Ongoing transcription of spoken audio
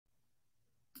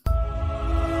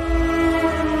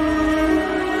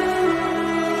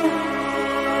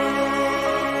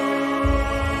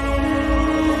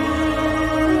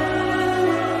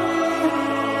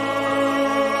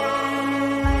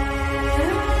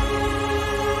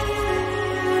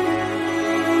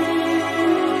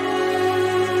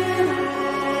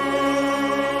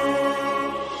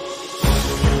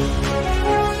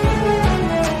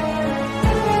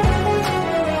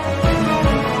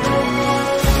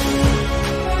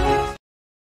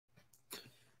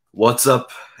What's up,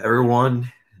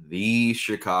 everyone? The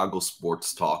Chicago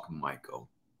Sports Talk, Michael,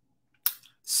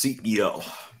 CEO.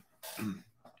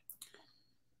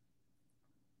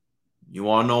 You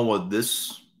want to know what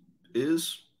this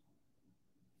is?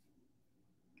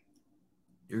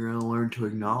 You're going to learn to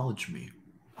acknowledge me.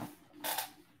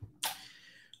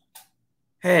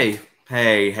 Hey.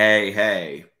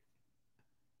 If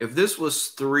this was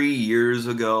 3 years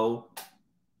ago,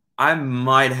 I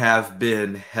might have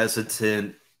been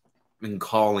hesitant in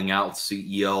calling out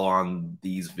CEO on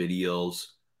these videos,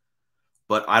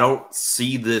 but I don't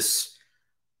see this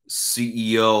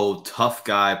CEO tough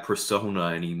guy persona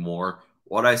anymore.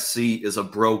 What I see is a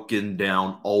broken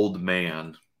down old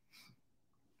man.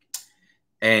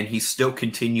 And he still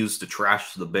continues to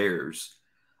trash the Bears.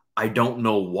 I don't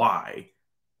know why,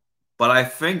 but I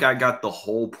think I got the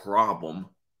whole problem.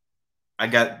 I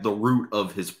got the root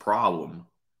of his problem.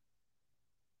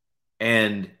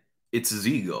 And it's his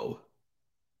ego.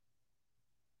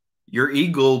 Your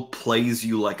ego plays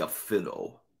you like a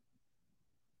fiddle.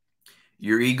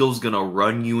 Your ego's going to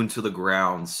run you into the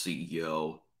ground,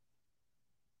 CEO.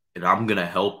 And I'm going to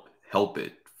help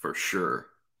it for sure.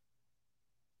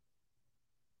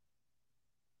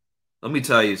 Let me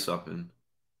tell you something.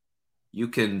 You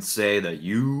can say that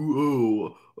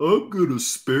I'm going to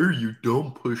spare you.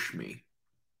 Don't push me.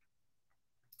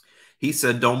 He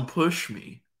said, don't push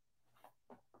me.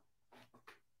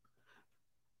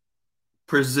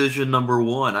 Precision number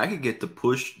one. I could get to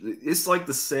push. It's like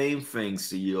the same thing,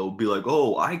 CEO. Be like,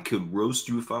 oh, I could roast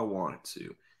you if I wanted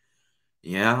to.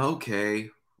 Yeah, okay.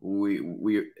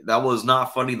 That was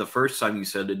not funny the first time you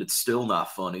said it. It's still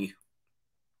not funny.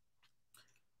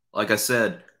 Like I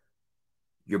said,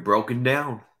 you're broken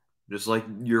down. Just like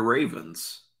your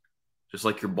Ravens. Just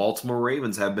like your Baltimore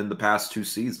Ravens have been the past 2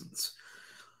 seasons.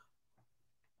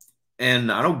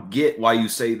 And I don't get why you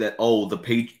say that. Oh, the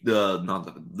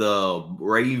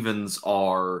Ravens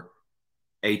are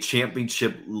a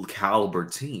championship caliber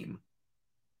team.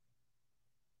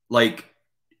 Like,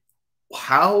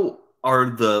 how are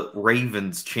the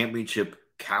Ravens championship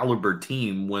caliber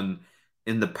team when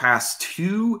in the past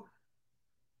 2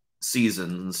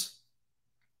 seasons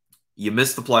you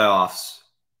missed the playoffs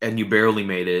and you barely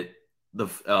made it the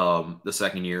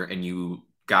second year and you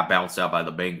got bounced out by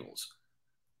the Bengals?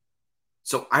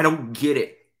 So I don't get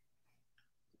it.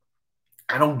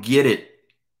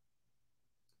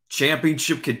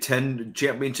 Championship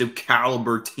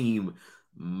caliber team,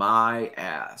 my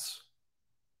ass.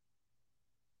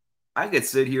 I could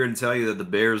sit here and tell you that the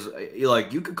Bears,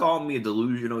 like, you could call me a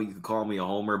delusional, you could call me a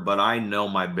homer, but I know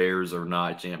my Bears are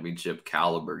not championship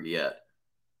caliber yet.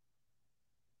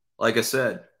 Like I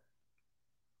said,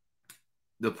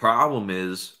 the problem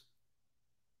is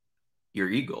your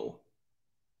ego.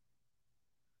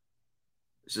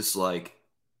 It's just like,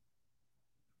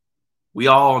 we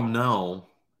all know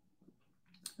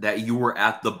that you were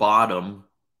at the bottom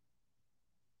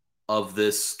of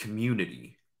this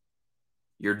community.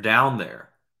 You're down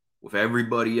there with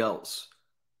everybody else.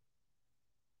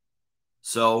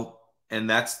 So, and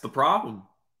that's the problem.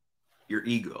 Your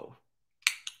ego.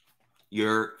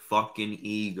 Your fucking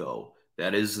ego.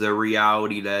 That is the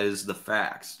reality. That is the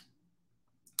facts.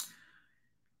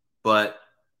 But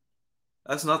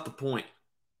that's not the point.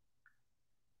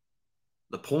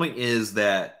 The point is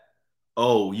that,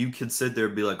 oh, you can sit there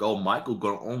and be like, oh, Michael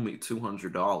gonna owe me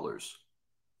 $200.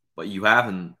 But you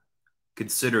haven't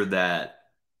considered that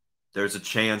there's a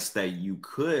chance that you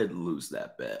could lose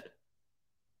that bet.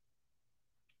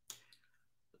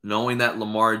 Knowing that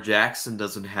Lamar Jackson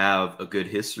doesn't have a good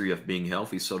history of being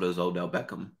healthy, so does Odell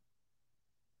Beckham.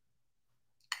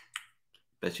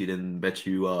 Bet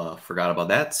you forgot about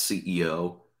that,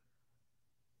 CEO.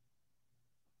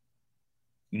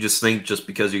 You just think just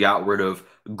because you got rid of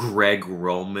Greg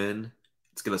Roman,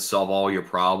 it's going to solve all your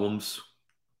problems?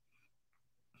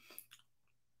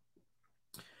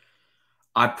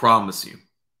 I promise you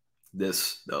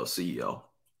this, though, CEO.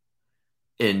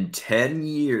 In 10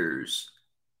 years,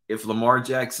 if Lamar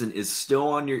Jackson is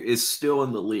still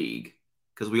in the league,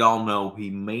 because we all know he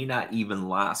may not even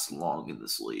last long in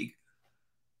this league,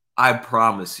 I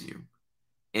promise you,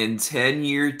 in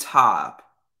 10-year top,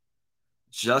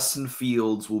 Justin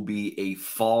Fields will be a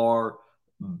far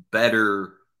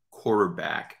better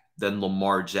quarterback than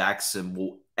Lamar Jackson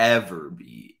will ever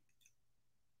be.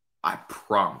 I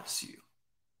promise you.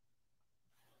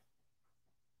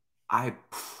 I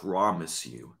promise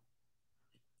you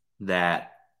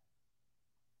that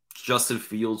Justin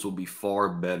Fields will be far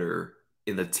better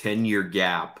in the 10-year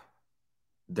gap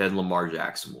than Lamar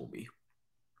Jackson will be.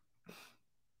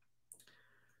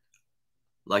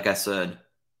 Like I said,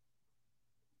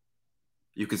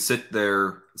 You could sit there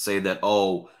and say that,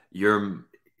 oh, the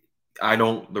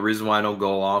reason why I don't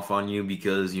go off on you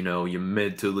because, you're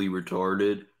mentally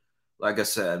retarded. Like I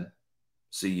said,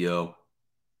 CEO,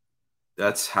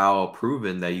 that's how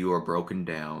proven that you are broken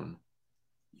down.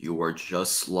 You are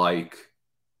just like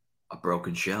a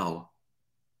broken shell.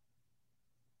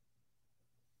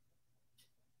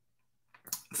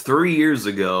 3 years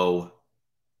ago,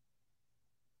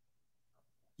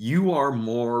 you are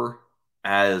more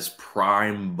as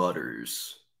prime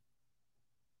butters,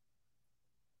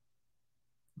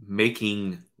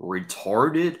 making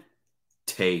retarded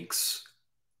takes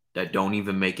that don't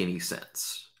even make any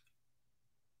sense.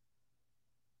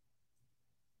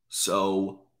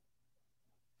 So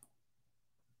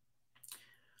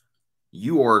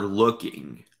you are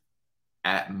looking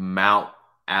at Mount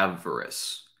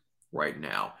Everest right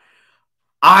now.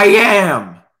 I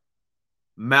am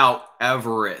Mount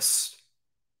Everest.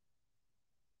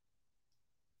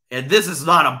 And this is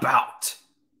not about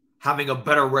having a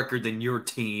better record than your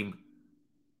team.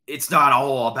 It's not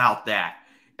all about that.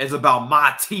 It's about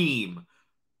my team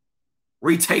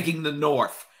retaking the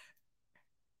North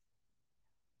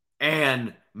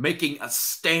and making a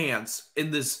stance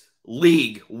in this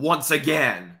league once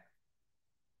again.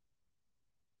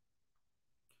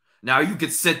 Now, you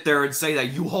could sit there and say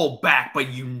that you hold back, but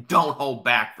you don't hold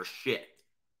back for shit.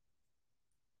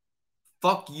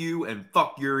 Fuck you and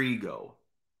fuck your ego.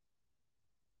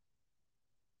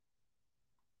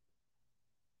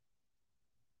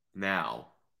 Now,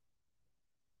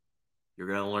 you're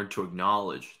going to learn to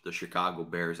acknowledge the Chicago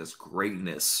Bears as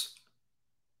greatness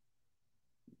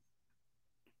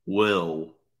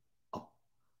will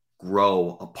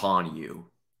grow upon you.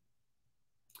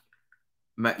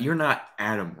 You're not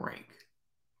Adam Rank.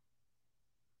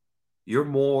 You're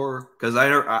more because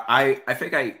I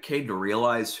think I came to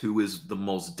realize who is the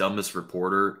most dumbest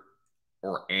reporter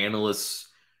or analyst,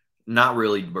 not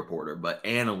really reporter, but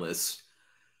analyst,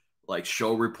 like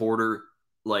show reporter.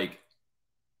 Like,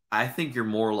 I think you're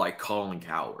more like Colin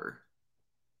Cowherd.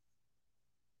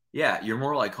 Yeah, you're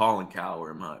more like Colin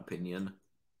Cowherd, in my opinion.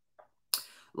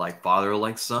 Like father,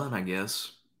 like son, I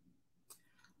guess.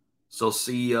 So,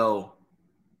 CEO,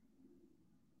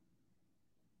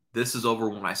 this is over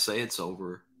when I say it's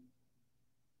over.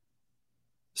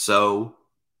 So,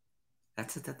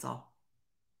 that's it. That's all.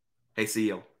 Hey,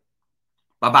 CEO.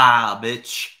 Bye bye,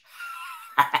 bitch.